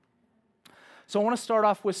So I want to start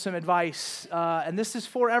off with some advice, and this is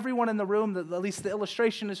for everyone in the room, at least the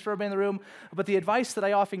illustration is for everybody in the room, but the advice that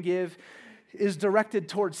I often give is directed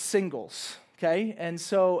towards singles, okay? And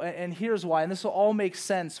here's why, and this will all make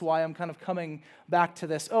sense why I'm kind of coming back to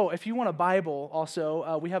this. Oh, if you want a Bible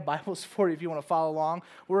also, we have Bibles for you if you want to follow along.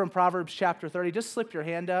 We're in Proverbs chapter 30. Just slip your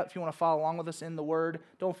hand up if you want to follow along with us in the Word.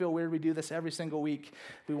 Don't feel weird. We do this every single week.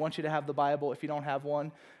 We want you to have the Bible. If you don't have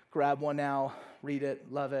one, grab one now, read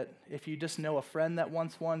it, love it. If you just know a friend that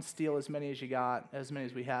wants one, steal as many as you got, as many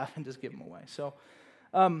as we have, and just give them away. So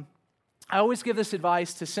I always give this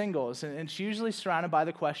advice to singles, and it's usually surrounded by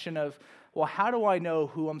the question of, well, how do I know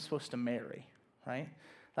who I'm supposed to marry, right?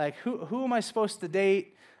 Like, who am I supposed to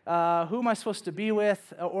date? Who am I supposed to be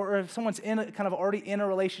with? Or if someone's already in a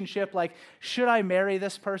relationship, like, should I marry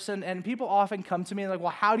this person? And people often come to me and like, well,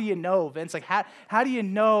 how do you know, Vince? Like, how do you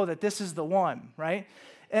know that this is the one, right?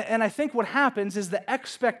 And I think what happens is the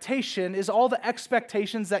expectation is all the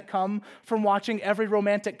expectations that come from watching every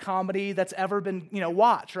romantic comedy that's ever been,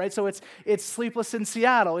 watched, right? So it's Sleepless in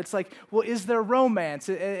Seattle. It's like, well, is there romance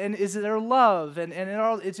and is there love and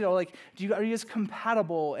it's like, are you guys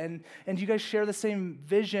compatible and do you guys share the same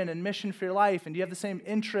vision and mission for your life and do you have the same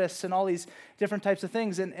interests and all these different types of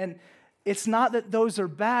things and it's not that those are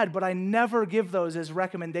bad, but I never give those as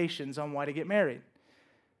recommendations on why to get married.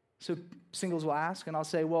 So singles will ask, and I'll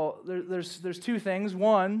say, well, there's two things.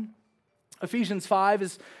 One, Ephesians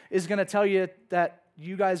 5 is going to tell you that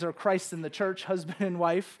you guys are Christ in the church, husband and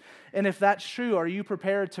wife. And if that's true, are you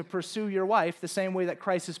prepared to pursue your wife the same way that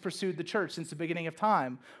Christ has pursued the church since the beginning of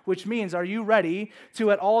time? Which means, are you ready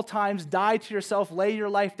to at all times die to yourself, lay your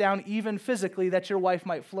life down, even physically, that your wife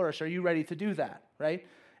might flourish? Are you ready to do that, right?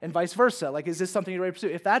 And vice versa. Like, is this something you're ready to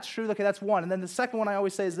pursue? If that's true, okay, that's one. And then the second one I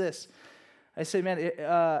always say is this. I say,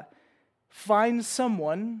 man, find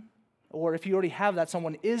someone, or if you already have that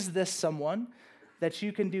someone, is this someone that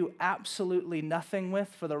you can do absolutely nothing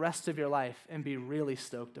with for the rest of your life and be really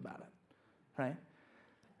stoked about it, right?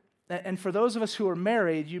 And for those of us who are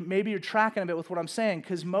married, maybe you're tracking a bit with what I'm saying,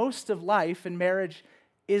 because most of life in marriage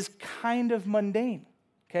is kind of mundane,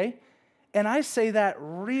 okay? And I say that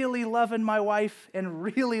really loving my wife and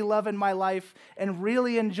really loving my life and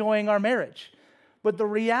really enjoying our marriage. But the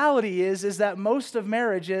reality is that most of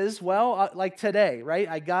marriages, like today, right?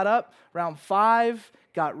 I got up around 5,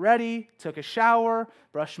 got ready, took a shower,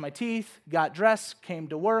 brushed my teeth, got dressed, came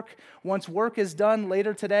to work. Once work is done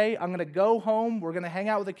later today, I'm going to go home. We're going to hang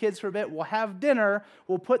out with the kids for a bit. We'll have dinner.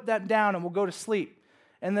 We'll put that down and we'll go to sleep.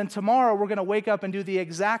 And then tomorrow, we're going to wake up and do the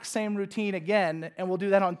exact same routine again. And we'll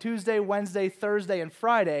do that on Tuesday, Wednesday, Thursday, and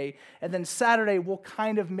Friday. And then Saturday, we'll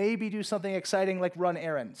kind of maybe do something exciting like run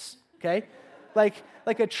errands, okay? Like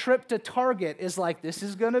a trip to Target is like, this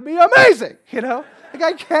is going to be amazing, Like,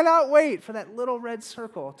 I cannot wait for that little red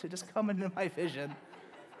circle to just come into my vision.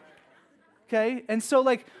 Okay? And so,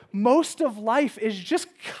 like, most of life is just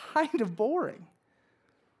kind of boring.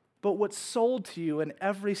 But what's sold to you in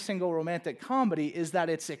every single romantic comedy is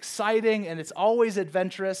that it's exciting and it's always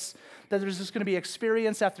adventurous, that there's just going to be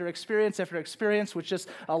experience after experience after experience, which just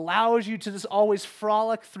allows you to just always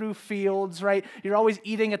frolic through fields, right? You're always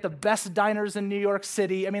eating at the best diners in New York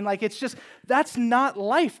City. I mean, like, it's just, that's not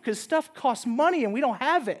life because stuff costs money and we don't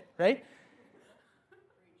have it, right?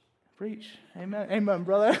 Preach. Amen. Amen,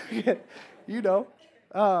 brother.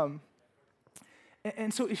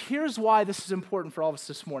 And so here's why this is important for all of us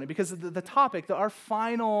this morning, because the topic, our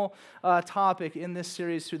final topic in this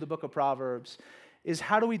series through the book of Proverbs is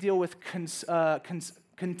how do we deal with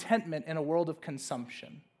contentment in a world of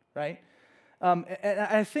consumption, right? And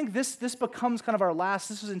I think this becomes kind of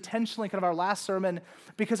this was intentionally kind of our last sermon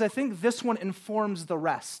because I think this one informs the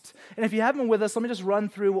rest. And if you haven't been with us, let me just run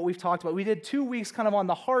through what we've talked about. We did 2 weeks kind of on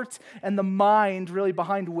the heart and the mind really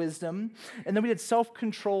behind wisdom. And then we did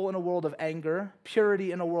self-control in a world of anger,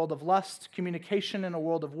 purity in a world of lust, communication in a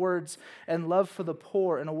world of words, and love for the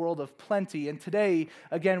poor in a world of plenty. And today,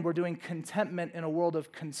 again, we're doing contentment in a world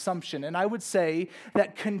of consumption. And I would say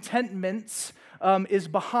that contentment is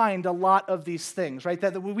behind a lot of these things, right?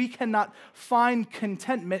 That we cannot find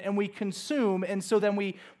contentment and we consume, and so then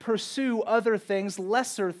we pursue other things,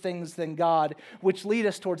 lesser things than God, which lead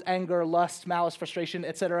us towards anger, lust, malice, frustration,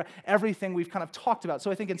 etc., everything we've kind of talked about. So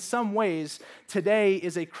I think in some ways, today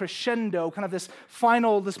is a crescendo, kind of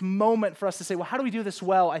this moment for us to say, well, how do we do this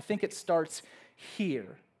well? I think it starts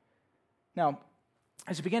here. Now,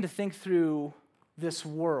 as you begin to think through this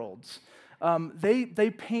world,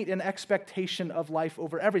 they paint an expectation of life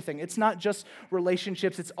over everything. It's not just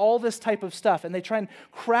relationships, it's all this type of stuff. And they try and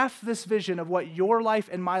craft this vision of what your life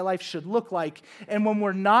and my life should look like. And when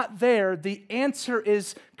we're not there, the answer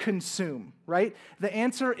is consume, right? The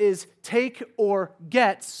answer is take or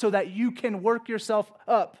get so that you can work yourself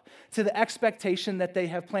up to the expectation that they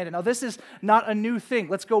have planted. Now, this is not a new thing.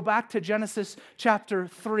 Let's go back to Genesis chapter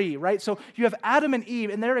 3, right? So you have Adam and Eve,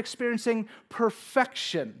 and they're experiencing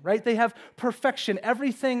perfection, right? They have perfection,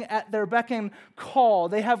 everything at their beck and call.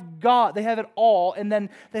 They have God, they have it all, and then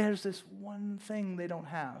there's this one thing they don't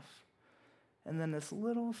have. And then this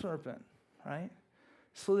little serpent, right,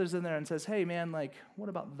 slithers in there and says, hey, man, like, what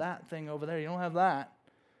about that thing over there? You don't have that.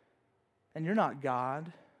 And you're not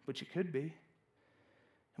God, but you could be.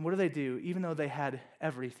 And what do? Even though they had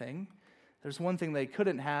everything, there's one thing they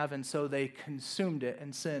couldn't have, and so they consumed it,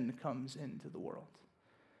 and sin comes into the world.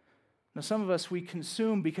 Now, some of us, we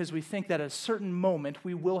consume because we think that at a certain moment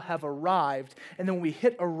we will have arrived, and then when we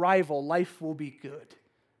hit arrival, life will be good,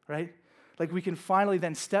 right? Like we can finally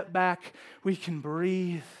then step back, we can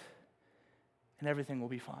breathe, and everything will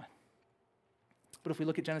be fine. But if we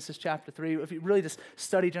look at Genesis chapter 3, if you really just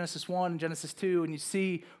study Genesis 1 and Genesis 2, and you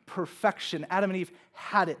see perfection, Adam and Eve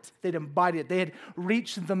had it. They'd embodied it. They had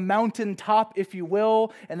reached the mountaintop, if you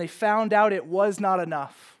will, and they found out it was not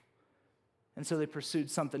enough. And so they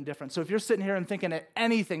pursued something different. So if you're sitting here and thinking at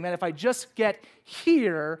anything, man, if I just get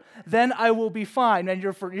here, then I will be fine. And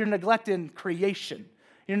you're neglecting creation.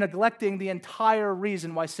 You're neglecting the entire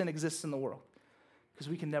reason why sin exists in the world. Because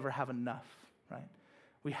we can never have enough, right?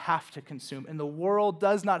 We have to consume. And the world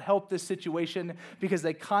does not help this situation because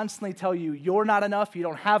they constantly tell you, you're not enough, you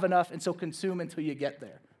don't have enough, and so consume until you get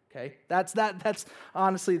there, okay? That's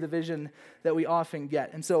honestly the vision that we often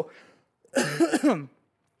get. And so,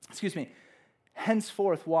 excuse me,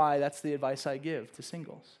 henceforth why that's the advice I give to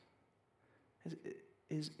singles.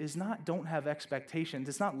 Is not don't have expectations.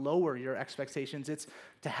 It's not lower your expectations. It's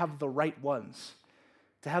to have the right ones.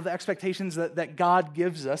 To have the expectations that God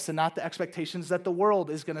gives us and not the expectations that the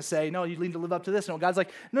world is going to say, no, you need to live up to this. No, God's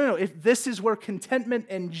like, no, if this is where contentment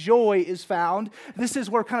and joy is found, this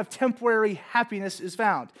is where kind of temporary happiness is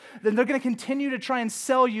found, then they're going to continue to try and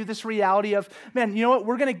sell you this reality of, man, you know what,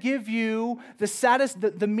 we're going to give you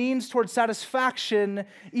the means towards satisfaction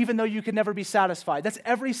even though you can never be satisfied. That's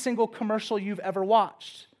every single commercial you've ever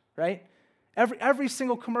watched, right? Every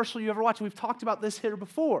single commercial you ever watched. We've talked about this here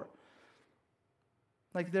before.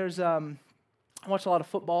 Like there's, I watch a lot of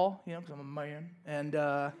football, you know, because I'm a man,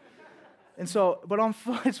 and so, but on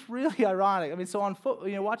foot, it's really ironic. I mean, so on foot,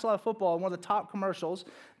 you know, watch a lot of football, and one of the top commercials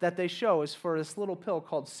that they show is for this little pill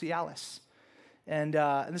called Cialis, and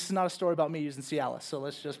this is not a story about me using Cialis, so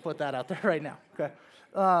let's just put that out there right now, okay?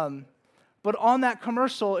 But on that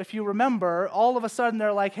commercial, if you remember, all of a sudden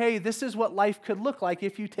they're like, hey, this is what life could look like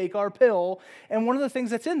if you take our pill, and one of the things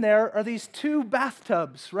that's in there are these two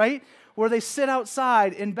bathtubs, right? Where they sit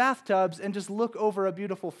outside in bathtubs and just look over a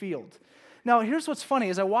beautiful field. Now, here's what's funny.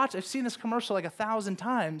 As I've seen this commercial like 1,000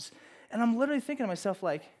 times, and I'm literally thinking to myself,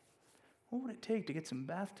 like, what would it take to get some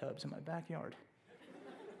bathtubs in my backyard?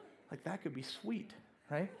 Like, that could be sweet,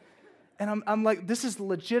 right? And I'm like, this is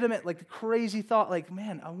legitimate, like, the crazy thought, like,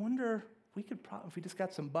 man, I wonder we could probably, if we just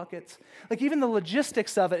got some buckets. Like, even the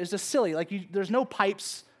logistics of it is just silly. Like, there's no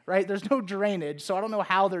pipes, right? There's no drainage, so I don't know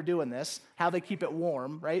how they're doing this, how they keep it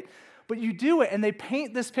warm, right? But you do it, and they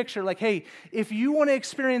paint this picture like, hey, if you want to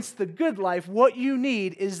experience the good life, what you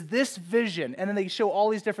need is this vision. And then they show all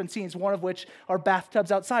these different scenes, one of which are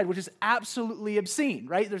bathtubs outside, which is absolutely obscene,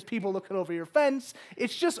 right? There's people looking over your fence.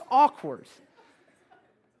 It's just awkward.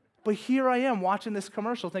 But here I am watching this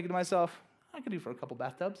commercial thinking to myself, I could do for a couple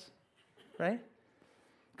bathtubs, right?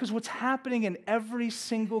 Because what's happening in every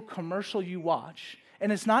single commercial you watch,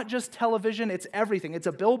 and it's not just television, it's everything. It's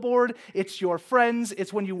a billboard, it's your friends,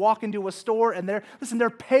 it's when you walk into a store and they're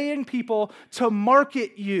paying people to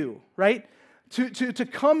market you, right? To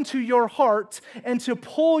come to your heart and to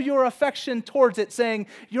pull your affection towards it, saying,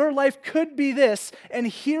 your life could be this, and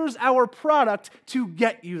here's our product to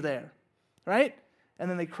get you there, right? And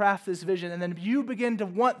then they craft this vision, and then you begin to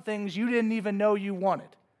want things you didn't even know you wanted.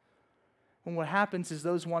 And what happens is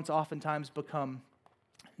those wants oftentimes become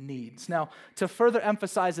needs. Now, to further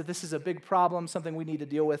emphasize that this is a big problem, something we need to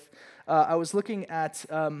deal with, I was looking at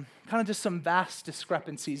kind of just some vast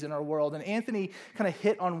discrepancies in our world, and Anthony kind of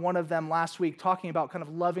hit on one of them last week, talking about kind of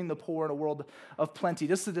loving the poor in a world of plenty,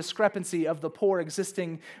 just the discrepancy of the poor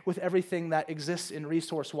existing with everything that exists in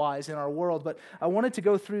resource-wise in our world. But I wanted to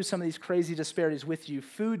go through some of these crazy disparities with you,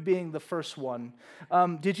 food being the first one.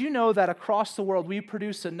 Did you know that across the world we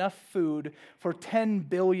produce enough food for 10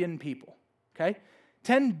 billion people, okay?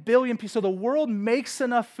 10 billion people. So the world makes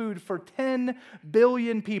enough food for 10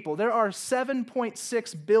 billion people. There are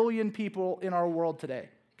 7.6 billion people in our world today,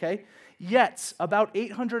 okay? Yet, about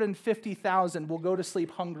 850,000 will go to sleep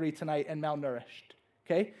hungry tonight and malnourished,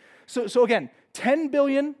 okay? So again, 10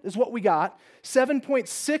 billion is what we got.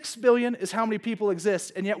 7.6 billion is how many people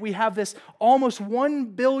exist, and yet we have this almost 1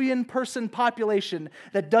 billion person population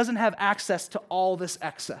that doesn't have access to all this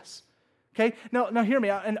excess. Okay? Now hear me,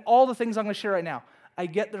 and all the things I'm going to share right now, I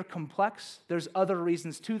get they're complex. There's other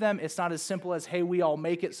reasons to them. It's not as simple as, hey, we all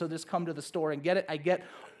make it, so just come to the store and get it. I get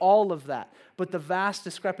all of that. But the vast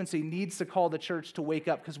discrepancy needs to call the church to wake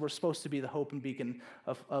up because we're supposed to be the hope and beacon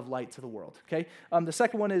of light to the world. Okay? The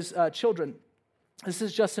second one is children. This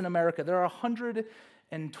is just in America. There are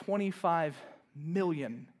 125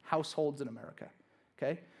 million households in America.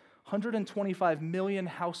 Okay? 125 million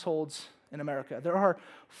households in America. There are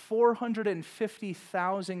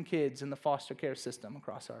 450,000 kids in the foster care system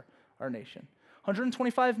across our nation.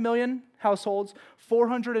 125 million households,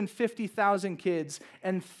 450,000 kids,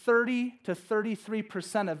 and 30 to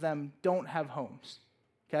 33% of them don't have homes.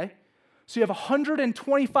 Okay? So you have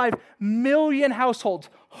 125 million households,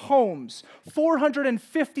 homes,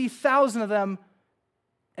 450,000 of them,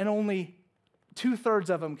 and only 2/3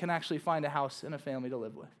 of them can actually find a house and a family to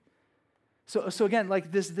live with. So again,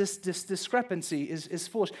 like this discrepancy is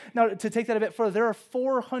foolish. Now, to take that a bit further, there are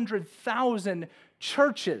 400,000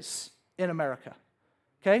 churches in America,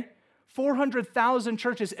 okay? 400,000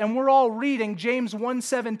 churches, and we're all reading James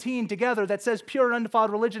 1:17 together that says pure and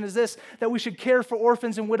undefiled religion is this, that we should care for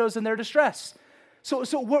orphans and widows in their distress. So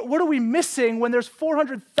what are we missing when there's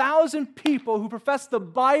 400,000 people who profess the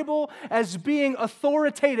Bible as being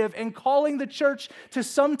authoritative and calling the church to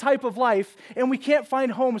some type of life, and we can't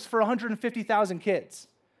find homes for 150,000 kids?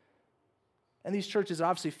 And these churches are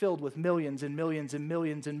obviously filled with millions and millions and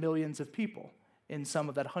millions and millions of people in some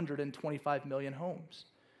of that 125 million homes.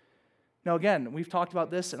 Now again, we've talked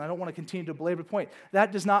about this, and I don't want to continue to belabor the point.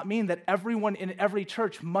 That does not mean that everyone in every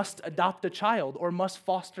church must adopt a child or must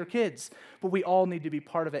foster kids, but we all need to be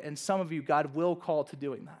part of it, and some of you, God will call to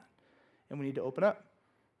doing that. And we need to open up,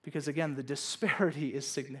 because again, the disparity is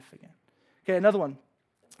significant. Okay, another one,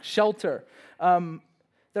 shelter. There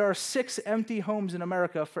are 6 empty homes in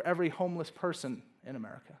America for every homeless person in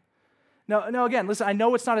America. Now, again, listen, I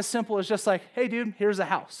know it's not as simple as just like, hey, dude, here's a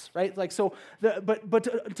house, right? Like, so,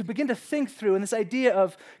 but to begin to think through, and this idea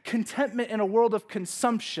of contentment in a world of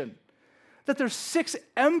consumption, that there's 6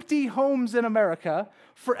 empty homes in America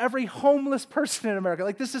for every homeless person in America.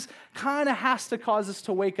 Like, this is kind of has to cause us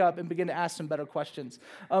to wake up and begin to ask some better questions.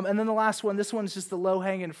 And then the last one, this one's just the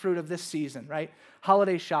low-hanging fruit of this season, right?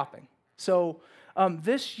 Holiday shopping. So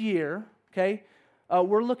this year, okay,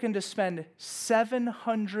 we're looking to spend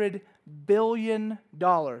 $700 billion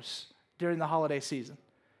during the holiday season.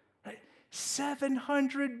 Right?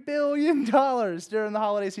 $700 billion during the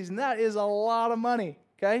holiday season. That is a lot of money,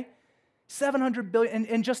 okay? $700 billion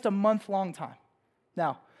in just a month-long time.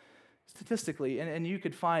 Now, statistically, and you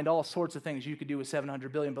could find all sorts of things you could do with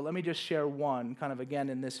 $700 billion, but let me just share one, kind of again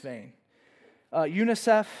in this vein.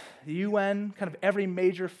 UNICEF, the UN, kind of every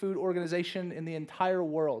major food organization in the entire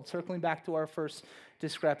world, circling back to our first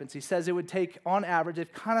discrepancy, says it would take, on average,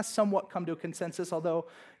 they've kind of somewhat come to a consensus, although,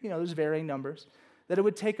 there's varying numbers, that it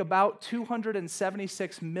would take about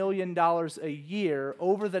 $276 million a year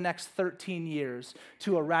over the next 13 years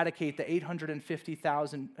to eradicate the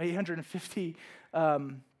 850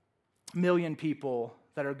 million people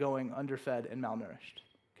that are going underfed and malnourished,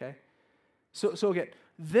 okay? So again,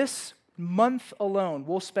 this month alone,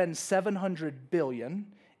 we'll spend $700 billion.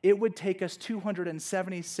 It would take us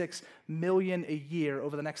 $276 million a year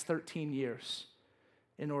over the next 13 years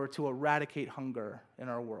in order to eradicate hunger in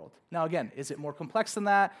our world. Now again, is it more complex than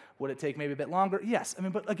that? Would it take maybe a bit longer? Yes.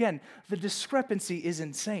 But again, the discrepancy is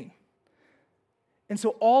insane. And so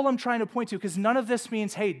all I'm trying to point to, because none of this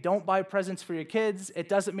means, hey, don't buy presents for your kids. It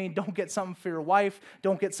doesn't mean don't get something for your wife.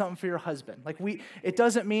 Don't get something for your husband. It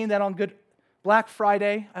doesn't mean that on Black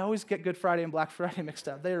Friday, I always get Good Friday and Black Friday mixed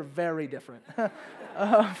up. They are very different.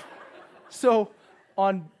 So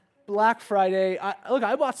on Black Friday,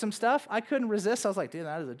 I bought some stuff. I couldn't resist. I was like, dude,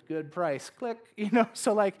 that is a good price. Click,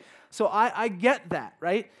 So I get that,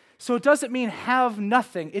 right? So it doesn't mean have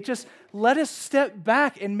nothing. It just let us step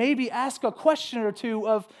back and maybe ask a question or two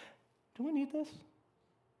of, do we need this?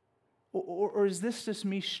 Or is this just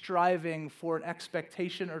me striving for an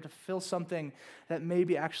expectation or to fill something that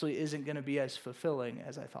maybe actually isn't going to be as fulfilling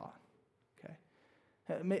as I thought?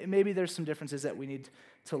 Okay, maybe there's some differences that we need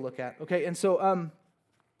to look at. Okay, and so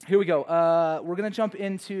here we go. We're going to jump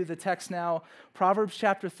into the text now. Proverbs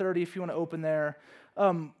chapter 30, if you want to open there.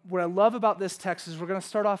 What I love about this text is we're going to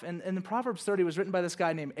start off, and the Proverbs 30 was written by this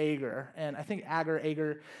guy named Agur, and I think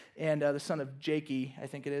Agur, and the son of Jakey, I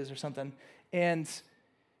think it is, or something, and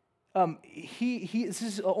this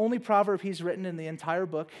is the only proverb he's written in the entire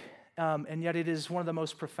book, and yet it is one of the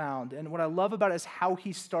most profound. And what I love about it is how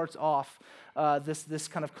he starts off this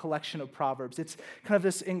kind of collection of Proverbs. It's kind of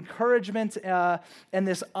this encouragement and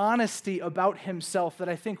this honesty about himself that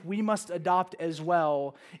I think we must adopt as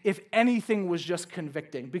well if anything was just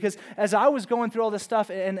convicting. Because as I was going through all this stuff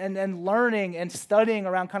and learning and studying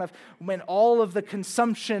around kind of when all of the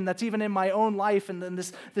consumption that's even in my own life and then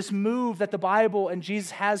this move that the Bible and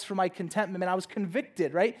Jesus has for my contentment, and I was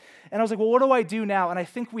convicted, right? And I was like, well, what do I do now? And I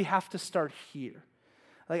think we have to start here.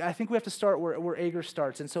 Like, I think we have to start where Agur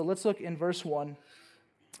starts. And so let's look in verse 1,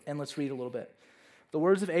 and let's read a little bit. The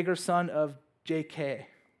words of Agur, son of Jakeh,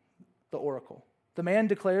 the oracle. The man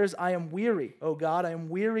declares, I am weary, O God, I am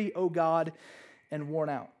weary, O God, and worn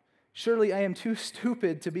out. Surely I am too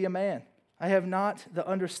stupid to be a man. I have not the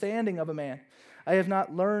understanding of a man. I have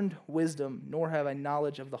not learned wisdom, nor have I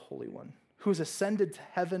knowledge of the Holy One, who has ascended to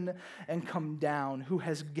heaven and come down, who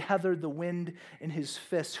has gathered the wind in his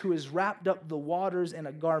fist, who has wrapped up the waters in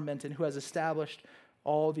a garment, and who has established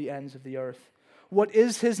all the ends of the earth. What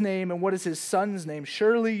is his name and what is his son's name?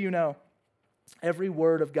 Surely you know. Every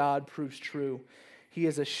word of God proves true. He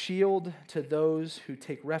is a shield to those who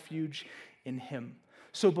take refuge in him.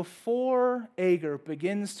 So before Agur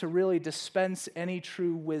begins to really dispense any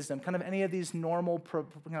true wisdom, kind of any of these normal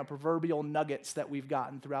proverbial nuggets that we've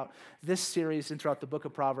gotten throughout this series and throughout the book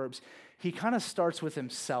of Proverbs, he kind of starts with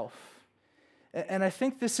himself. And I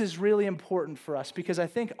think this is really important for us because I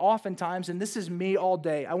think oftentimes, and this is me all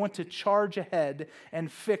day, I want to charge ahead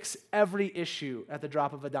and fix every issue at the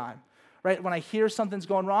drop of a dime. Right? When I hear something's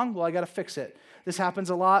going wrong, well, I got to fix it. This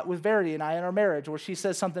happens a lot with Verity and I in our marriage, where she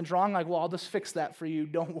says something's wrong, like, well, I'll just fix that for you.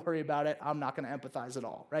 Don't worry about it. I'm not going to empathize at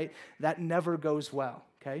all, right? That never goes well,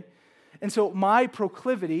 okay? And so my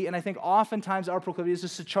proclivity, and I think oftentimes our proclivity, is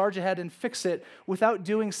just to charge ahead and fix it without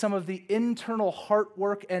doing some of the internal heart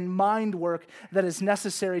work and mind work that is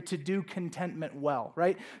necessary to do contentment well,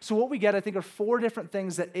 right? So what we get, I think, are 4 different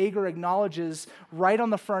things that Agur acknowledges right on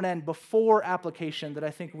the front end before application that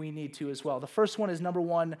I think we need to as well. The first one is, number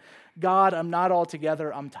 1, God, I'm not all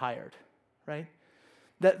together, I'm tired, right?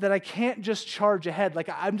 That I can't just charge ahead. Like,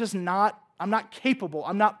 I'm not capable,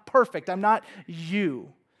 I'm not perfect, I'm not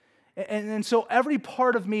you. And so every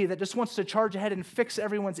part of me that just wants to charge ahead and fix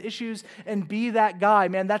everyone's issues and be that guy,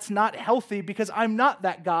 man, that's not healthy because I'm not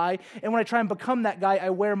that guy. And when I try and become that guy,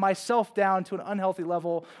 I wear myself down to an unhealthy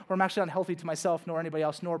level where I'm actually not healthy to myself nor anybody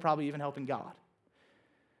else, nor probably even helping God.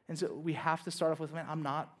 And so we have to start off with, man, I'm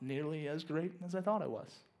not nearly as great as I thought I was,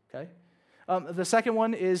 okay? The second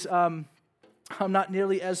one is I'm not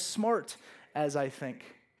nearly as smart as I think,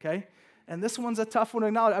 okay? And this one's a tough one to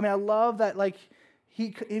acknowledge. I mean, I love that, like,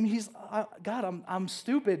 he's God, I'm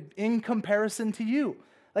stupid in comparison to you.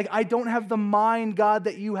 Like, I don't have the mind, God,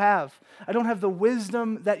 that you have. I don't have the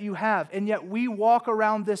wisdom that you have. And yet we walk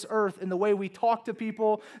around this earth in the way we talk to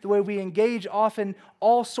people, the way we engage often,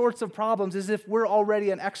 all sorts of problems as if we're already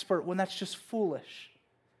an expert when that's just foolish.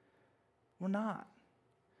 We're not.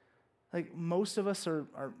 Like, most of us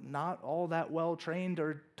are not all that well trained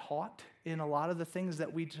or taught in a lot of the things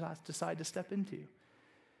that we just decide to step into.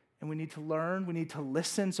 And we need to learn, we need to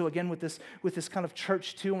listen. So again, with this kind of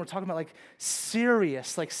church too, and we're talking about like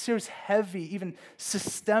serious, heavy, even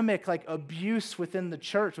systemic like abuse within the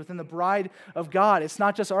church, within the bride of God. It's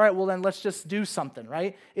not just, all right, well then let's just do something,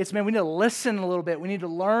 right? It's, man, we need to listen a little bit. We need to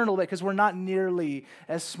learn a little bit because we're not nearly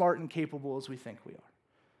as smart and capable as we think we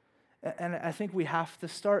are. And I think we have to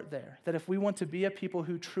start there, that if we want to be a people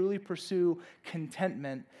who truly pursue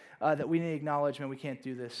contentment, that we need acknowledgement. We can't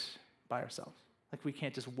do this by ourselves. Like, we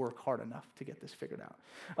can't just work hard enough to get this figured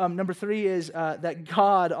out. Number 3 is that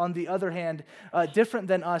God, on the other hand, different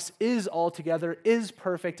than us, is altogether, is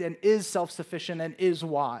perfect, and is self-sufficient, and is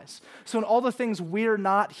wise. So in all the things we're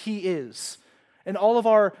not, he is. In all of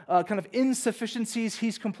our kind of insufficiencies,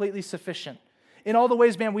 he's completely sufficient. In all the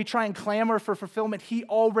ways, man, we try and clamor for fulfillment, he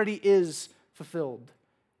already is fulfilled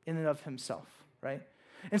in and of himself, right?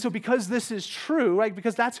 And so because this is true, right,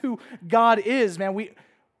 because that's who God is, man,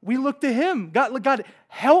 we look to him. God,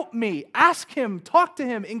 help me. Ask him. Talk to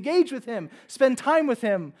him. Engage with him. Spend time with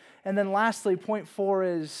him. And then lastly, point 4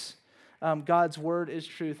 is God's word is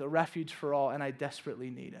truth, a refuge for all, and I desperately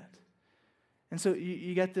need it. And so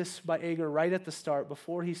you get this by Agur right at the start.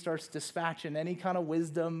 Before he starts dispatching any kind of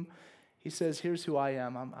wisdom, he says, here's who I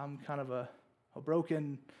am. I'm kind of a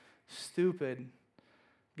broken, stupid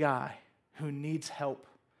guy who needs help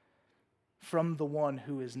from the one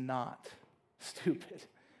who is not stupid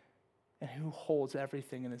and who holds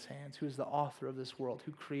everything in his hands, who is the author of this world,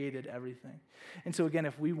 who created everything. And so again,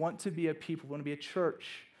 if we want to be a people, we want to be a church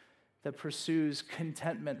that pursues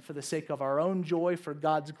contentment for the sake of our own joy, for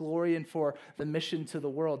God's glory, and for the mission to the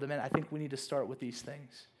world, then I think we need to start with these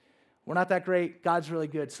things. We're not that great. God's really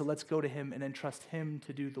good, so let's go to him and entrust him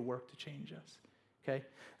to do the work to change us. Okay?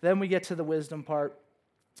 Then we get to the wisdom part,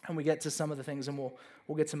 and we get to some of the things, and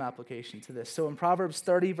we'll get some application to this. So in Proverbs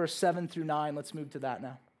 30, verse 7 through 9, let's move to that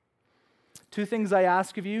now. 2 things I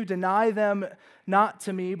ask of you, deny them not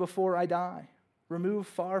to me before I die. Remove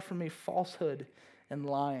far from me falsehood and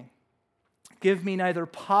lying. Give me neither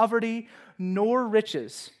poverty nor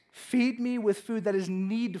riches. Feed me with food that is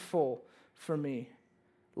needful for me,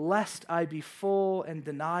 lest I be full and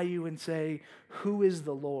deny you and say, who is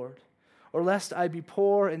the Lord? Or lest I be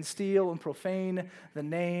poor and steal and profane the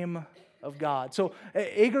name of God. So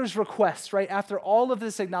Agar's request, right, after all of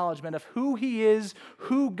this acknowledgement of who he is,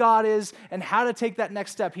 who God is, and how to take that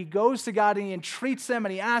next step, he goes to God and he entreats him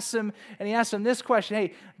and he asks him this question,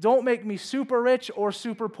 hey, don't make me super rich or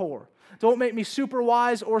super poor. Don't make me super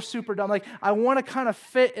wise or super dumb. Like, I want to kind of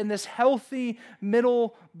fit in this healthy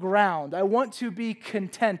middle ground. I want to be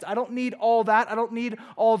content. I don't need all that. I don't need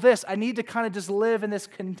all this. I need to kind of just live in this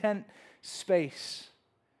content space.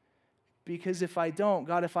 Because if I don't,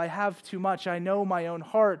 God, if I have too much, I know my own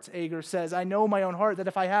heart, Agar says. I know my own heart that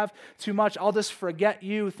if I have too much, I'll just forget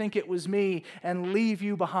you, think it was me, and leave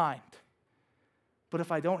you behind. But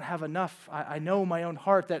if I don't have enough, I know my own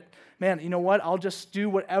heart that, man, you know what? I'll just do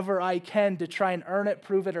whatever I can to try and earn it,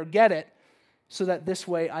 prove it, or get it, so that this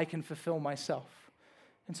way I can fulfill myself.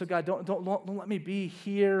 And so, God, don't let me be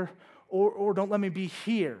here, or don't let me be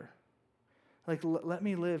here. Like, let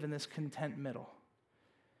me live in this content middle.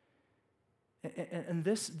 And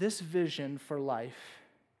this vision for life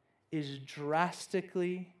is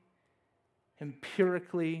drastically,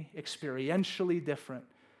 empirically, experientially different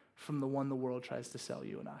from the one the world tries to sell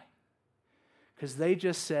you and I. Because they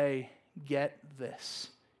just say, get this,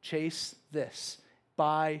 chase this,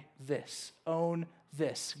 buy this, own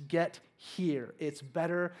this, get here. It's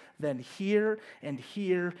better than here and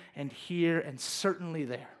here and here and certainly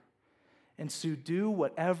there. And so do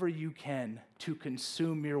whatever you can to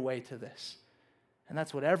consume your way to this. And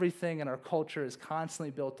that's what everything in our culture is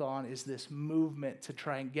constantly built on, is this movement to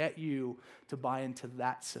try and get you to buy into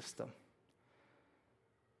that system.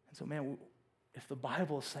 And so, man, if the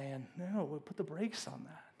Bible is saying, no, we'll put the brakes on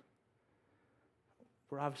that,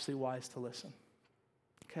 we're obviously wise to listen.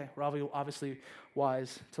 Okay, we're obviously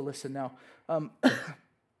wise to listen. Now,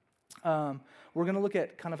 we're going to look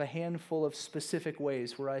at kind of a handful of specific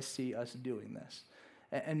ways where I see us doing this.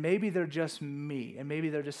 And maybe they're just me, and maybe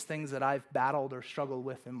they're just things that I've battled or struggled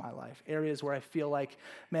with in my life, areas where I feel like,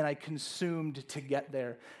 man, I consumed to get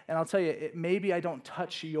there. And I'll tell you, maybe I don't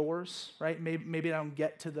touch yours, right? Maybe I don't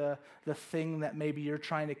get to the thing that maybe you're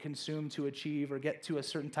trying to consume to achieve or get to a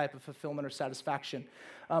certain type of fulfillment or satisfaction.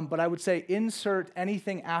 But I would say insert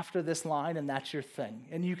anything after this line, and that's your thing.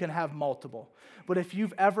 And you can have multiple. But if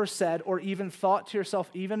you've ever said or even thought to yourself,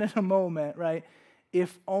 even in a moment, right,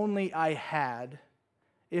 if only I had,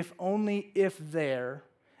 if only, if there,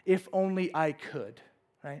 if only I could,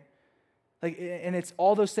 right? Like, and it's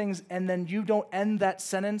all those things, and then you don't end that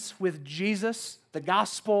sentence with Jesus, the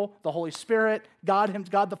gospel, the Holy Spirit, God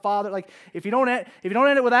the Father. Like, if you don't end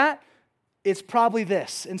it with that, it's probably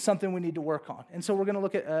this and something we need to work on. And so we're going to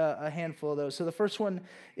look at a handful of those. So the first one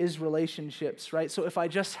is relationships, right? So if I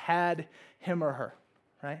just had him or her,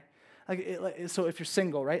 right? So if you're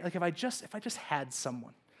single, right? Like if I just had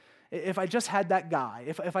someone. If I just had that guy,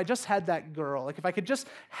 if I just had that girl, like if I could just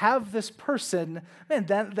have this person, man,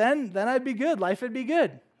 then I'd be good. Life would be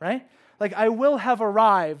good, right? Like I will have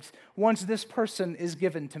arrived once this person is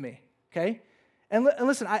given to me, okay? And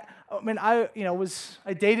listen, I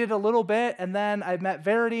dated a little bit, and then I met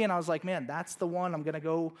Verity, and I was like, man, that's the one. I'm gonna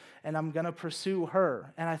go and I'm gonna pursue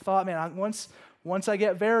her. And I thought, man, once I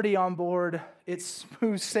get Verity on board, it's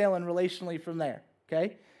smooth sailing relationally from there,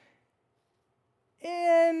 okay?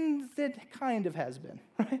 And it kind of has been,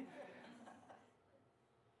 right?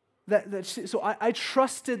 So I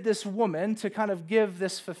trusted this woman to kind of give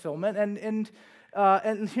this fulfillment, and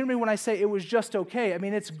hear me when I say it was just okay. I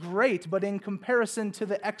mean, it's great, but in comparison to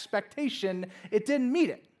the expectation, it didn't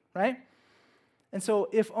meet it, right? And so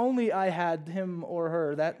if only I had him or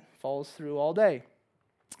her, that falls through all day.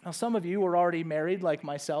 Now, some of you are already married like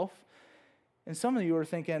myself, and some of you are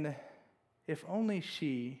thinking, if only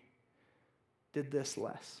she did this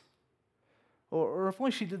less. Or if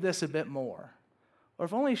only she did this a bit more. Or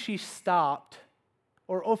if only she stopped.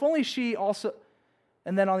 Or if only she also,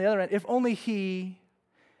 and then on the other end, if only he,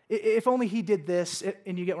 If only he did this,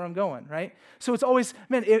 and you get where I'm going, right? So it's always,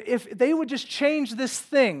 man, if they would just change this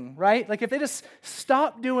thing, right? Like if they just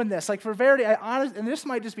stop doing this, like for Verity, and this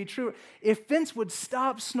might just be true, if Vince would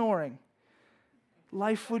stop snoring,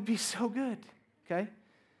 life would be so good, okay?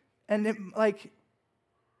 And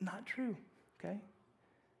not true, okay?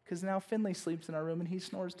 Because now Finley sleeps in our room and he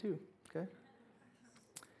snores too, okay?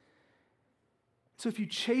 So if you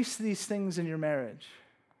chase these things in your marriage,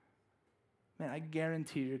 man, I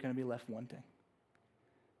guarantee you're going to be left wanting.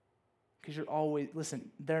 Because you're always,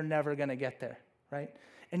 listen, they're never going to get there, right?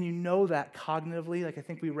 And you know that cognitively, like I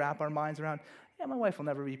think we wrap our minds around, yeah, my wife will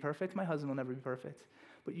never be perfect, my husband will never be perfect.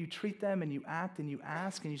 But you treat them and you act and you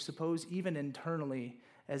ask and you suppose even internally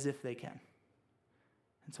as if they can.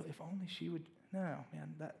 And so if only she would, no,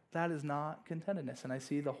 man, that is not contentedness. And I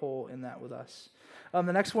see the hole in that with us. The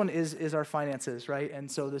next one is our finances, right? And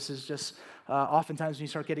so this is just, oftentimes when you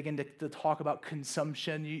start getting into the talk about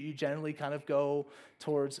consumption, you generally kind of go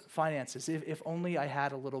towards finances. If only I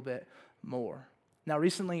had a little bit more. Now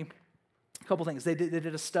recently, a couple things. They did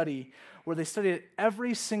a study where they studied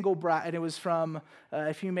every single bracket, and it was from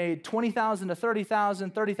if you made $20,000 to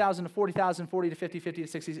 $30,000, $30,000 to $40,000, $40,000 to $50,000,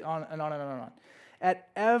 $50,000 to $60,000, on and on and on and on. At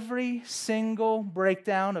every single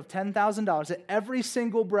breakdown of $10,000, at every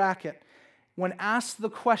single bracket, when asked the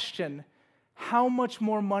question, how much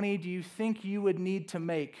more money do you think you would need to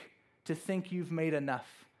make to think you've made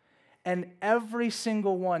enough? And every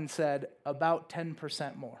single one said about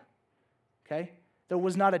 10% more, okay? There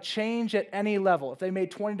was not a change at any level. If they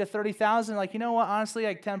made 20 to 30,000, like, you know what, honestly,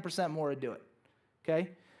 like 10% more would do it,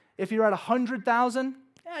 okay? If you're at 100,000,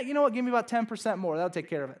 yeah, you know what, give me about 10% more. That'll take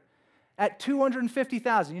care of it. At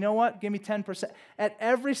 250,000, you know what? Give me 10%. At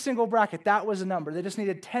every single bracket, that was a number. They just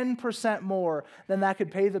needed 10% more than that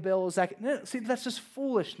could pay the bills. See, that's just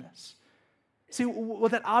foolishness. See,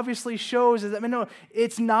 what that obviously shows is that, no,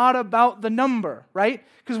 it's not about the number, right?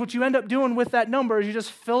 Because what you end up doing with that number is you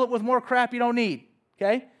just fill it with more crap you don't need,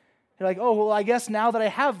 okay? You're like, oh, well, I guess now that I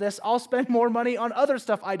have this, I'll spend more money on other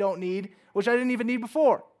stuff I don't need, which I didn't even need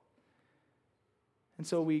before. And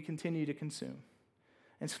so we continue to consume,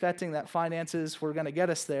 expecting that finances were going to get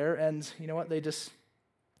us there, and you know what? They just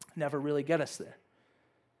never really get us there.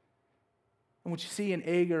 And what you see in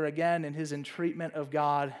Agur, again, in his entreatment of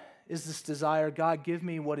God, is this desire, God, give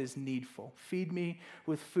me what is needful. Feed me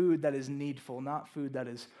with food that is needful, not food that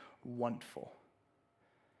is wantful.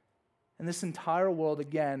 And this entire world,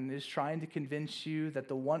 again, is trying to convince you that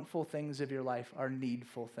the wantful things of your life are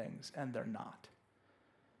needful things, and they're not.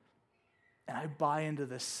 And I buy into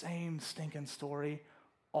the same stinking story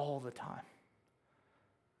all the time,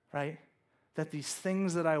 right? That these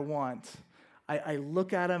things that I want, I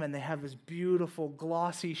look at them and they have this beautiful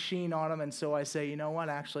glossy sheen on them, and so I say, you know what,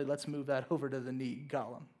 actually, let's move that over to the neat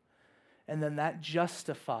column. And then that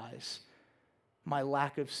justifies my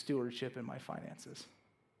lack of stewardship in my finances.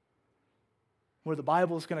 Where the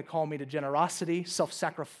Bible is going to call me to generosity,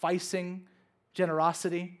 self-sacrificing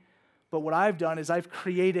generosity. But what I've done is I've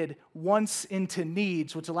created wants into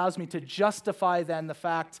needs, which allows me to justify then the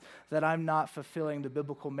fact that I'm not fulfilling the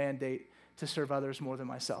biblical mandate to serve others more than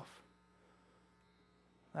myself.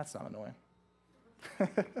 That's not annoying.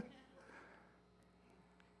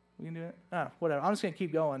 We can do it? Oh, whatever. I'm just going to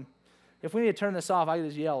keep going. If we need to turn this off, I can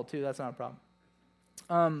just yell too. That's not a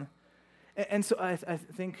problem. And so I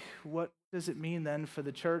think, what does it mean then for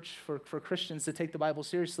the church, for Christians to take the Bible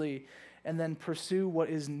seriously and then pursue what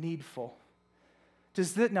is needful?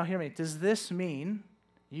 Now hear me, does this mean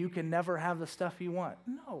you can never have the stuff you want?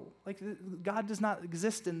 No. Like, God does not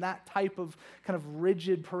exist in that type of kind of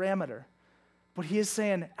rigid parameter. But he is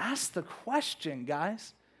saying, ask the question,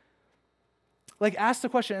 guys. Like, ask the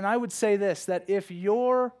question. And I would say this, that if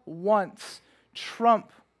your wants trump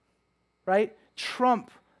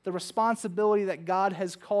the responsibility that God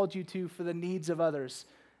has called you to for the needs of others,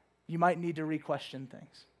 you might need to re-question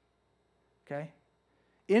things, okay?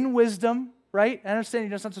 In wisdom, right? I understand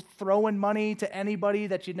you're not just throwing money to anybody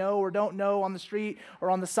that you know or don't know on the street or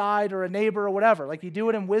on the side or a neighbor or whatever. Like, you do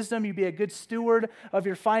it in wisdom, you be a good steward of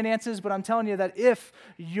your finances, but I'm telling you that if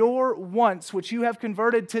your wants, which you have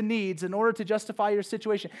converted to needs in order to justify your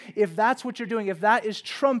situation, if that's what you're doing, if that is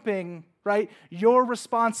trumping, right, your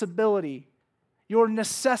responsibility, your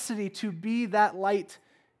necessity to be that light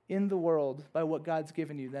in the world by what God's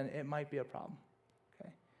given you, then it might be a problem,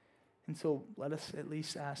 okay? And so let us at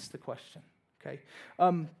least ask the question, okay?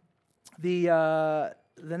 The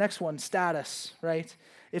next one, status, right?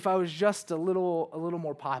 If I was just a little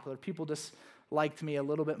more popular, people just liked me a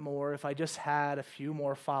little bit more, if I just had a few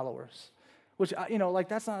more followers, which,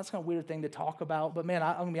 that's kind of a weird thing to talk about, but man,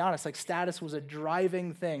 I'm going to be honest, like, status was a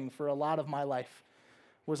driving thing for a lot of my life.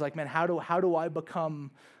 was like, man, how do I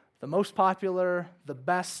become the most popular, the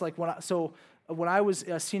best? Like when I was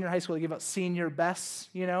a senior in high school, they gave out senior bests,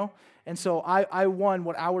 And so I won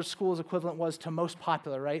what our school's equivalent was to most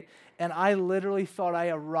popular, right? And I literally thought I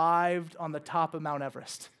arrived on the top of Mount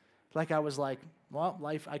Everest. Like I was like, well,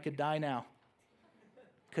 life, I could die now.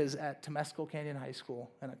 Because at Temescal Canyon High School,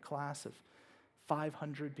 in a class of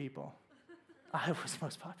 500 people, I was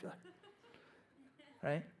most popular,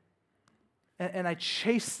 right? And I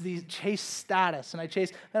chase status, and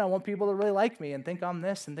I want people to really like me and think I'm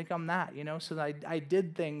this and think I'm that, So I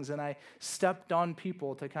did things, and I stepped on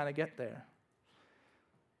people to kind of get there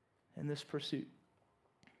in this pursuit.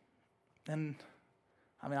 And,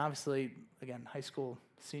 I mean, obviously, again, high school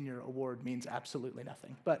senior award means absolutely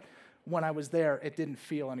nothing. But when I was there, it didn't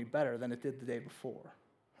feel any better than it did the day before,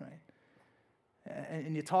 right?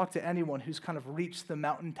 And you talk to anyone who's kind of reached the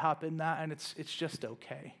mountaintop in that, and it's just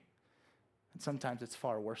okay. And sometimes it's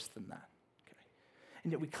far worse than that. Okay?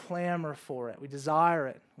 And yet we clamor for it. We desire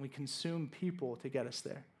it. And we consume people to get us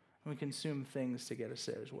there. And we consume things to get us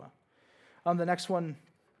there as well. The next one,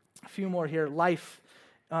 a few more here. Life.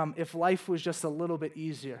 If life was just a little bit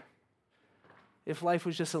easier, if life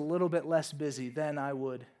was just a little bit less busy, then I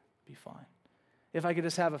would be fine. If I could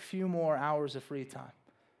just have a few more hours of free time,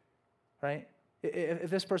 right? If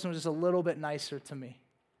this person was just a little bit nicer to me.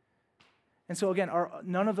 And so again,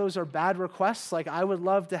 none of those are bad requests. Like I would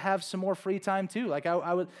love to have some more free time too.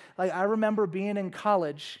 I remember being in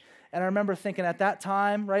college, and I remember thinking at that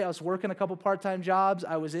time, right? I was working a couple part-time jobs.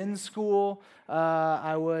 I was in school.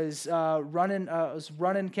 I was running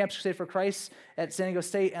Campus Crusade for Christ at San Diego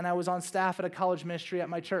State, and I was on staff at a college ministry at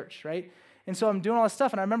my church, right? And so I'm doing all this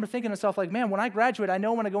stuff, and I remember thinking to myself, like, man, when I graduate, I know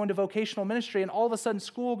I'm going to go into vocational ministry, and all of a sudden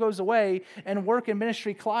school goes away, and work and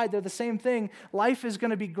ministry collide. They're the same thing. Life is going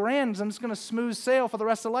to be grand, because I'm just going to smooth sail for the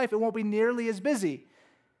rest of life. It won't be nearly as busy.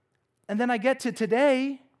 And then I get to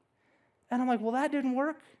today, and I'm like, well, that didn't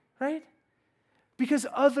work, right? Because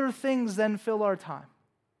other things then fill our time.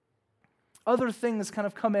 Other things kind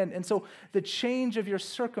of come in, and so the change of your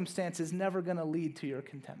circumstance is never going to lead to your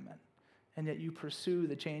contentment. And yet you pursue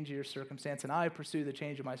the change of your circumstance, and I pursue the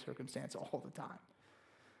change of my circumstance all the time.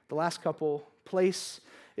 The last couple, place,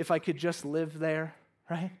 if I could just live there,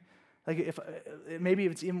 right? Like maybe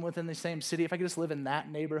if it's even within the same city, if I could just live in that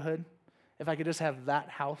neighborhood, if I could just have that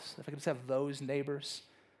house, if I could just have those neighbors,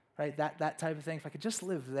 right? That type of thing. If I could just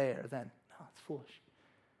live there, then no, it's foolish,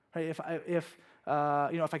 right? If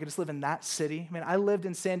I could just live in that city. I mean, I lived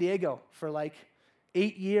in San Diego for like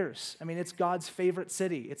 8 years. I mean, it's God's favorite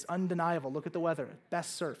city. It's undeniable. Look at the weather.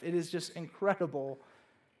 Best surf. It is just incredible.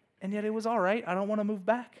 And yet it was all right. I don't want to move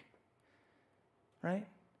back. Right?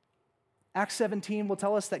 Acts 17 will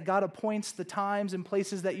tell us that God appoints the times and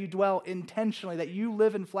places that you dwell intentionally, that you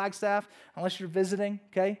live in Flagstaff, unless you're visiting,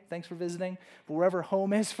 okay? Thanks for visiting. But wherever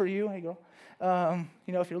home is for you, there you go.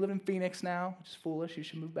 If you're living in Phoenix now, which is foolish, you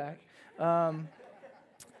should move back.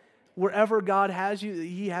 Wherever God has you,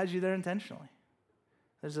 he has you there intentionally.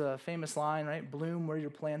 There's a famous line, right? Bloom where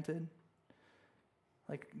you're planted.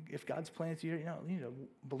 Like, if God's planted you, you need to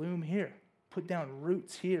bloom here. Put down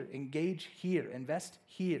roots here. Engage here. Invest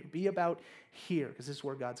here. Be about here, because this is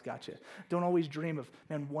where God's got you. Don't always dream of,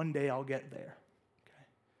 man, one day I'll get there. Okay?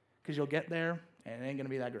 Because you'll get there, and it ain't going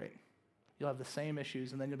to be that great. You'll have the same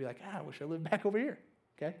issues, and then you'll be like, I wish I lived back over here.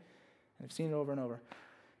 Okay? And I've seen it over and over.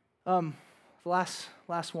 The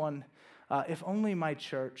last one, if only my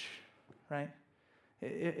church, right?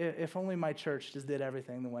 If only my church just did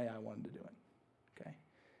everything the way I wanted to do it, okay?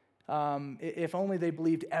 If only they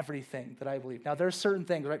believed everything that I believe. Now, there's certain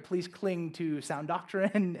things, right? Please cling to sound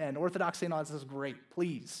doctrine and orthodoxy and all this is great,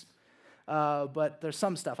 please. But there's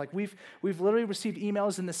some stuff. Like we've literally received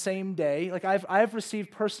emails in the same day. Like I've received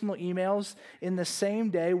personal emails in the same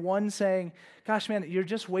day. One saying, "Gosh, man, you're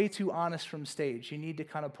just way too honest from stage. You need to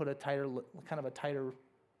kind of put tighten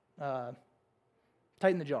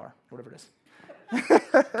the jar, whatever it is."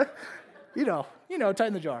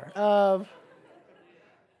 Tighten the jar.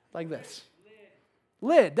 Like this.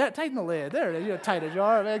 Lid. Tighten the lid. There it is. Tighten the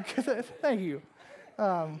jar. Man. Thank you.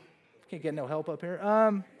 Can't get no help up here.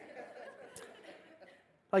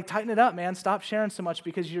 Tighten it up, man. Stop sharing so much,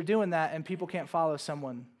 because you're doing that and people can't follow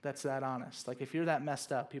someone that's that honest. Like, if you're that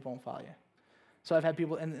messed up, people won't follow you. So I've had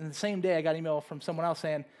people, and in the same day, I got an email from someone else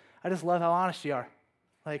saying, I just love how honest you are.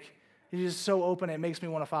 Like, you're just so open, it makes me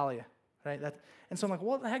want to follow you. Right? And so I'm like,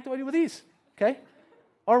 what the heck do I do with these? Okay?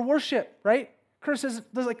 Our worship, right? Chris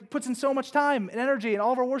puts in so much time and energy, and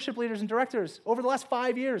all of our worship leaders and directors over the last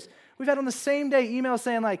 5 years, we've had on the same day emails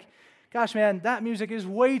saying like, gosh, man, that music is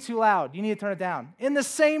way too loud. You need to turn it down. In the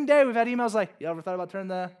same day, we've had emails like, you ever thought about turning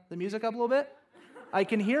the music up a little bit? I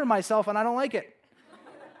can hear myself and I don't like it.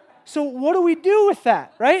 So what do we do with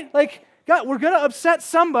that, right? Like, God, we're going to upset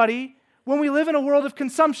somebody when we live in a world of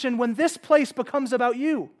consumption, when this place becomes about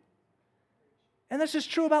you. And that's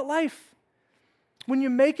just true about life. When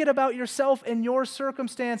you make it about yourself and your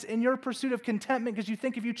circumstance and your pursuit of contentment because you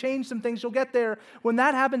think if you change some things, you'll get there. When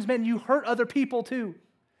that happens, man, you hurt other people too.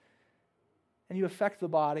 And you affect the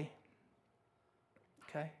body.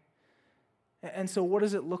 Okay? And so what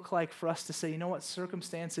does it look like for us to say, you know what,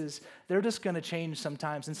 circumstances, they're just going to change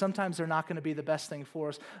sometimes, and sometimes they're not going to be the best thing for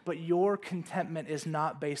us, but your contentment is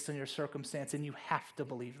not based on your circumstance, and you have to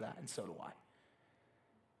believe that, and so do I.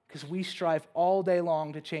 Because we strive all day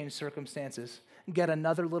long to change circumstances, get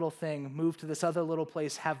another little thing, move to this other little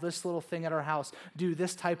place, have this little thing at our house, do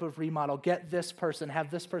this type of remodel, get this person,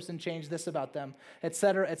 have this person change this about them, et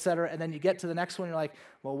cetera, and then you get to the next one, you're like,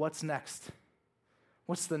 well, what's next?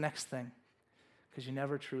 What's the next thing? Because you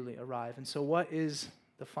never truly arrive. And so what is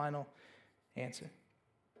the final answer?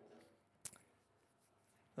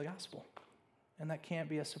 The gospel. And that can't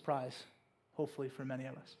be a surprise, hopefully for many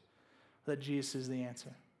of us, that Jesus is the answer.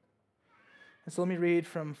 And so let me read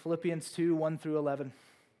from Philippians 2, 1 through 11,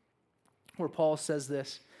 where Paul says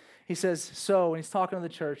this. He says, so, and he's talking to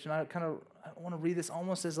the church, and I want to read this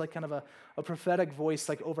almost as like kind of a prophetic voice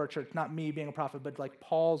like over our church, not me being a prophet, but like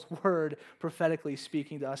Paul's word prophetically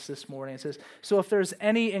speaking to us this morning. It says, so if there's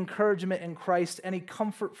any encouragement in Christ, any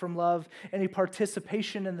comfort from love, any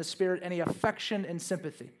participation in the Spirit, any affection and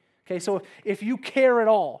sympathy. Okay, so if you care at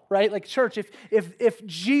all, right, like church, if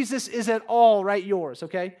Jesus is at all, right, yours,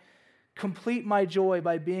 okay? Complete my joy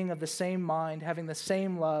by being of the same mind, having the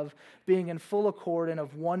same love, being in full accord and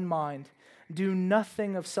of one mind. Do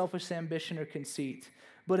nothing of selfish ambition or conceit,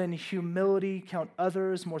 but in humility count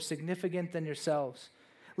others more significant than yourselves.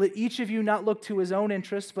 Let each of you not look to his own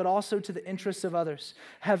interests, but also to the interests of others.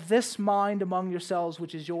 Have this mind among yourselves,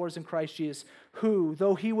 which is yours in Christ Jesus, who,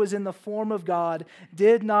 though he was in the form of God,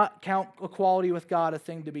 did not count equality with God a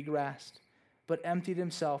thing to be grasped, but emptied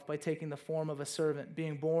himself by taking the form of a servant,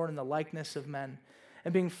 being born in the likeness of men.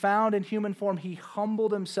 And being found in human form, he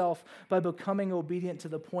humbled himself by becoming obedient to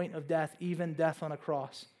the point of death, even death on a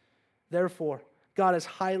cross. Therefore, God has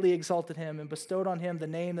highly exalted him and bestowed on him the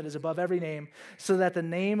name that is above every name, so that the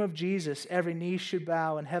name of Jesus every knee should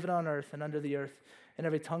bow in heaven, on earth, and under the earth, and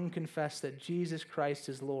every tongue confess that Jesus Christ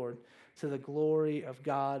is Lord, to the glory of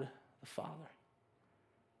God the Father.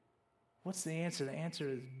 What's the answer? The answer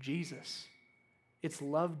is Jesus. It's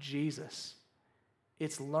love Jesus.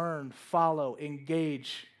 It's learn, follow,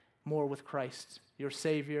 engage more with Christ, your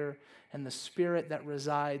Savior, and the Spirit that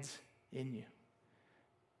resides in you.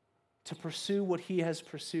 To pursue what he has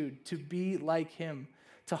pursued, to be like him,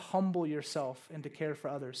 to humble yourself and to care for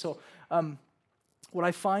others. So what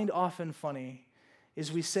I find often funny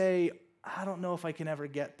is we say, I don't know if I can ever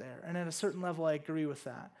get there. And at a certain level, I agree with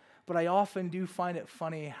that. But I often do find it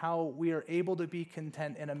funny how we are able to be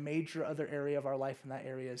content in a major other area of our life, and that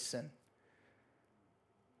area is sin.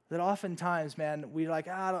 That oftentimes, man, we're like,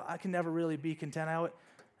 I can never really be content.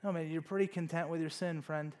 No, man, you're pretty content with your sin,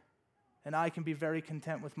 friend. And I can be very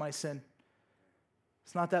content with my sin.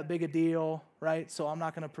 It's not that big a deal, right? So I'm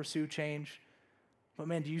not going to pursue change. But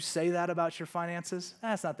man, do you say that about your finances?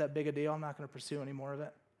 It's not that big a deal. I'm not going to pursue any more of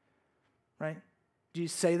it, right? Do you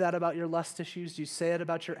say that about your lust issues? Do you say it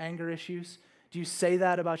about your anger issues? Do you say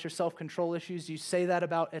that about your self-control issues? Do you say that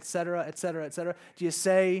about et cetera, et cetera, et cetera? Do you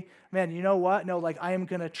say, man, you know what? No, like I am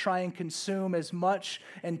going to try and consume as much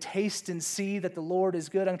and taste and see that the Lord is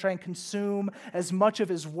good. I'm going to try and consume as much of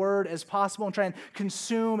his word as possible. I'm trying to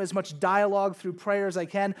consume as much dialogue through prayer as I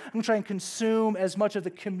can. I'm going to try and consume as much of the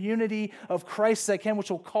community of Christ as I can,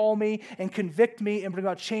 which will call me and convict me and bring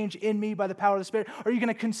about change in me by the power of the Spirit. Are you going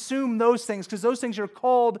to consume those things? Because those things you're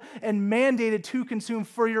called and mandated to consume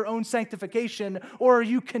for your own sanctification. Or are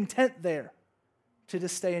you content there to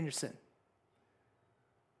just stay in your sin?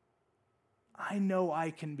 I know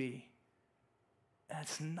I can be, and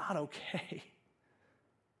it's not okay.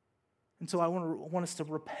 And so I want us to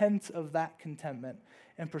repent of that contentment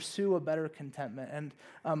and pursue a better contentment. And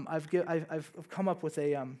I've come up with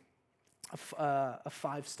a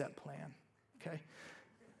 5-step plan. Okay,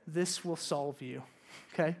 this will solve you.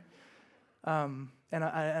 Okay. And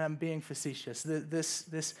I'm being facetious.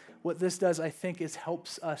 What this does, I think, is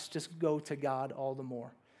helps us just go to God all the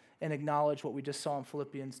more and acknowledge what we just saw in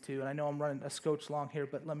Philippians 2. And I know I'm running a scotch long here,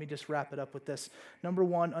 but let me just wrap it up with this. Number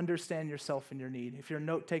 1, understand yourself and your need. If you're a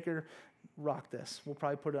note taker, rock this. We'll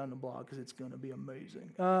probably put it on the blog because it's going to be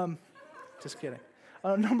amazing. Just kidding.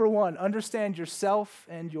 Number 1, understand yourself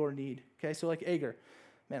and your need. Okay, so like Agar.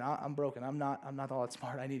 man, I'm broken. I'm not all that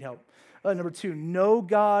smart. I need help. Number 2, know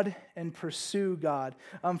God and pursue God.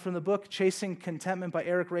 From the book Chasing Contentment by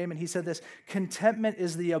Eric Raymond, he said this: contentment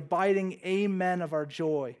is the abiding amen of our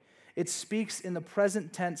joy. It speaks in the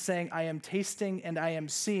present tense, saying, I am tasting and I am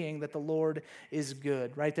seeing that the Lord is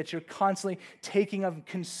good, right? That you're constantly taking of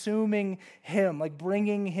consuming Him, like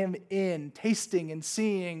bringing Him in, tasting and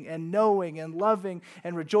seeing and knowing and loving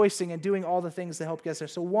and rejoicing and doing all the things that help get us there.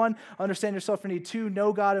 So 1, understand yourself for need. 2,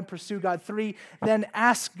 know God and pursue God. 3, then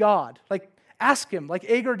ask God. Ask Him, like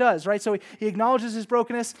Agur does, right? So he acknowledges his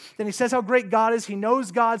brokenness, then he says how great God is. He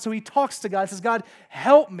knows God, so he talks to God, says, God,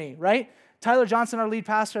 help me, right? Tyler Johnson, our lead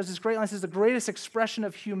pastor, has this great line. He says, the greatest expression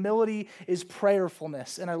of humility is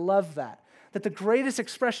prayerfulness. And I love that. That the greatest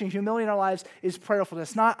expression of humility in our lives is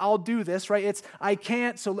prayerfulness. Not, I'll do this, right? It's, I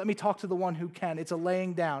can't, so let me talk to the one who can. It's a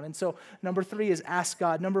laying down. And so number 3 is ask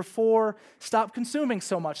God. Number 4, stop consuming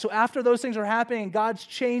so much. So after those things are happening and God's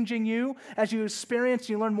changing you, as you experience,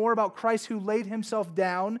 you learn more about Christ who laid Himself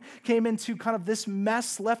down, came into kind of this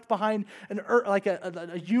mess, left behind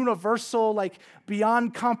a universal, like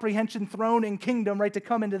beyond comprehension throne and kingdom, right, to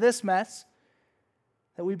come into this mess,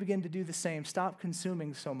 that we begin to do the same. Stop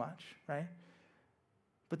consuming so much, right?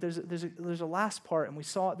 But there's a last part, and we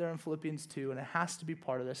saw it there in Philippians 2, and it has to be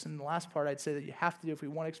part of this. And the last part I'd say that you have to do if we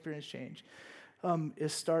want to experience change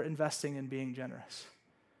is start investing in being generous.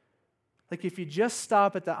 Like if you just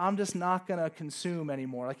stop at the, I'm just not going to consume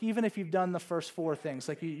anymore. Like even if you've done the first 4 things,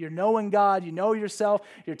 like you're knowing God, you know yourself,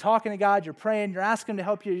 you're talking to God, you're praying, you're asking Him to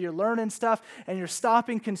help you, you're learning stuff, and you're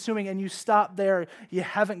stopping consuming, and you stop there, you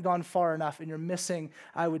haven't gone far enough, and you're missing,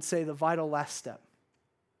 I would say, the vital last step.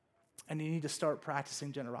 And you need to start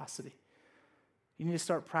practicing generosity. You need to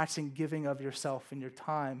start practicing giving of yourself and your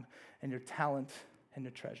time and your talent and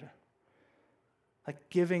your treasure. Like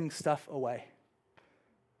giving stuff away.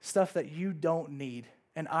 Stuff that you don't need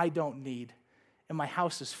and I don't need. And my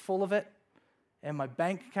house is full of it. And my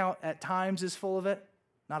bank account at times is full of it.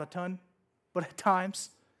 Not a ton, but at times.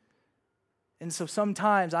 And so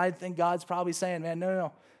sometimes I think God's probably saying, man,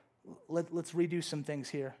 no. Let's redo some things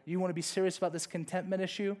here. You want to be serious about this contentment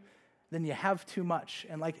issue? Then you have too much.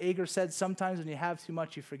 And like Agur said, sometimes when you have too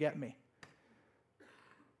much, you forget me.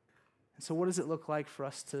 And so what does it look like for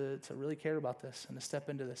us to really care about this and to step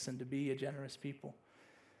into this and to be a generous people?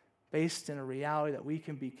 Based in a reality that we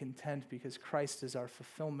can be content because Christ is our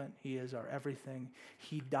fulfillment. He is our everything.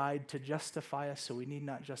 He died to justify us, so we need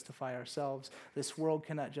not justify ourselves. This world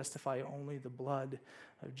cannot justify only the blood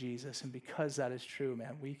of Jesus. And because that is true,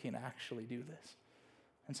 man, we can actually do this.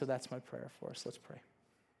 And so that's my prayer for us. Let's pray.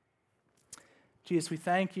 Jesus, we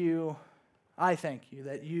thank you. I thank you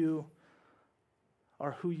that you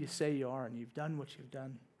are who you say you are and you've done what you've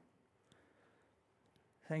done.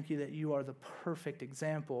 Thank you that you are the perfect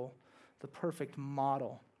example, the perfect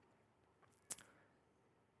model.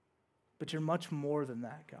 But you're much more than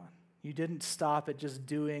that, God. You didn't stop at just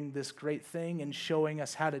doing this great thing and showing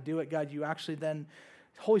us how to do it, God. You actually then,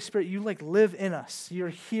 Holy Spirit, you live in us. You're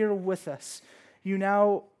here with us. You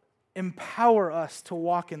now empower us to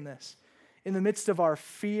walk in this. In the midst of our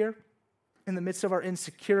fear, in the midst of our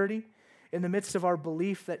insecurity, in the midst of our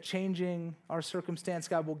belief that changing our circumstance,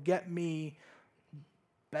 God, will get me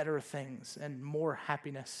better things and more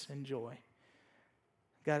happiness and joy.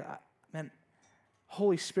 God,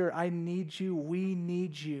 Holy Spirit, I need you, we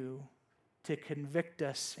need you to convict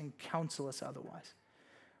us and counsel us otherwise.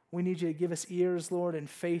 We need you to give us ears, Lord, and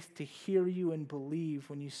faith to hear you and believe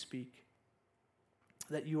when you speak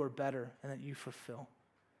that you are better and that you fulfill.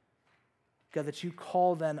 God, that you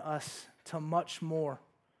call then us to much more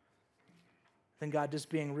than, God, just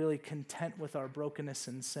being really content with our brokenness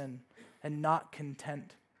and sin and not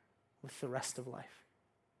content with the rest of life.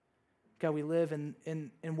 God, we live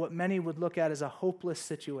in what many would look at as a hopeless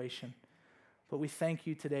situation. But we thank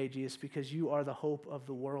you today, Jesus, because you are the hope of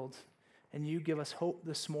the world. And you give us hope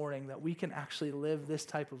this morning that we can actually live this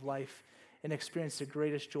type of life and experience the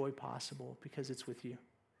greatest joy possible because it's with you.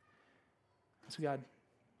 So God,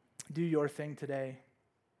 do your thing today.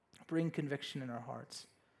 Bring conviction in our hearts.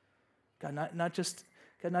 God, not just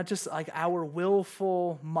like our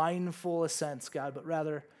willful, mindful assents, God, but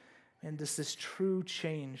rather, and just this true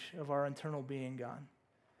change of our internal being, God,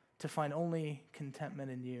 to find only contentment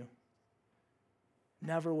in you,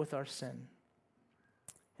 never with our sin,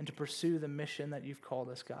 and to pursue the mission that you've called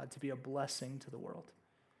us, God, to be a blessing to the world.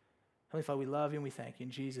 Heavenly Father, we love you and we thank you.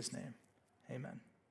 In Jesus' name, amen.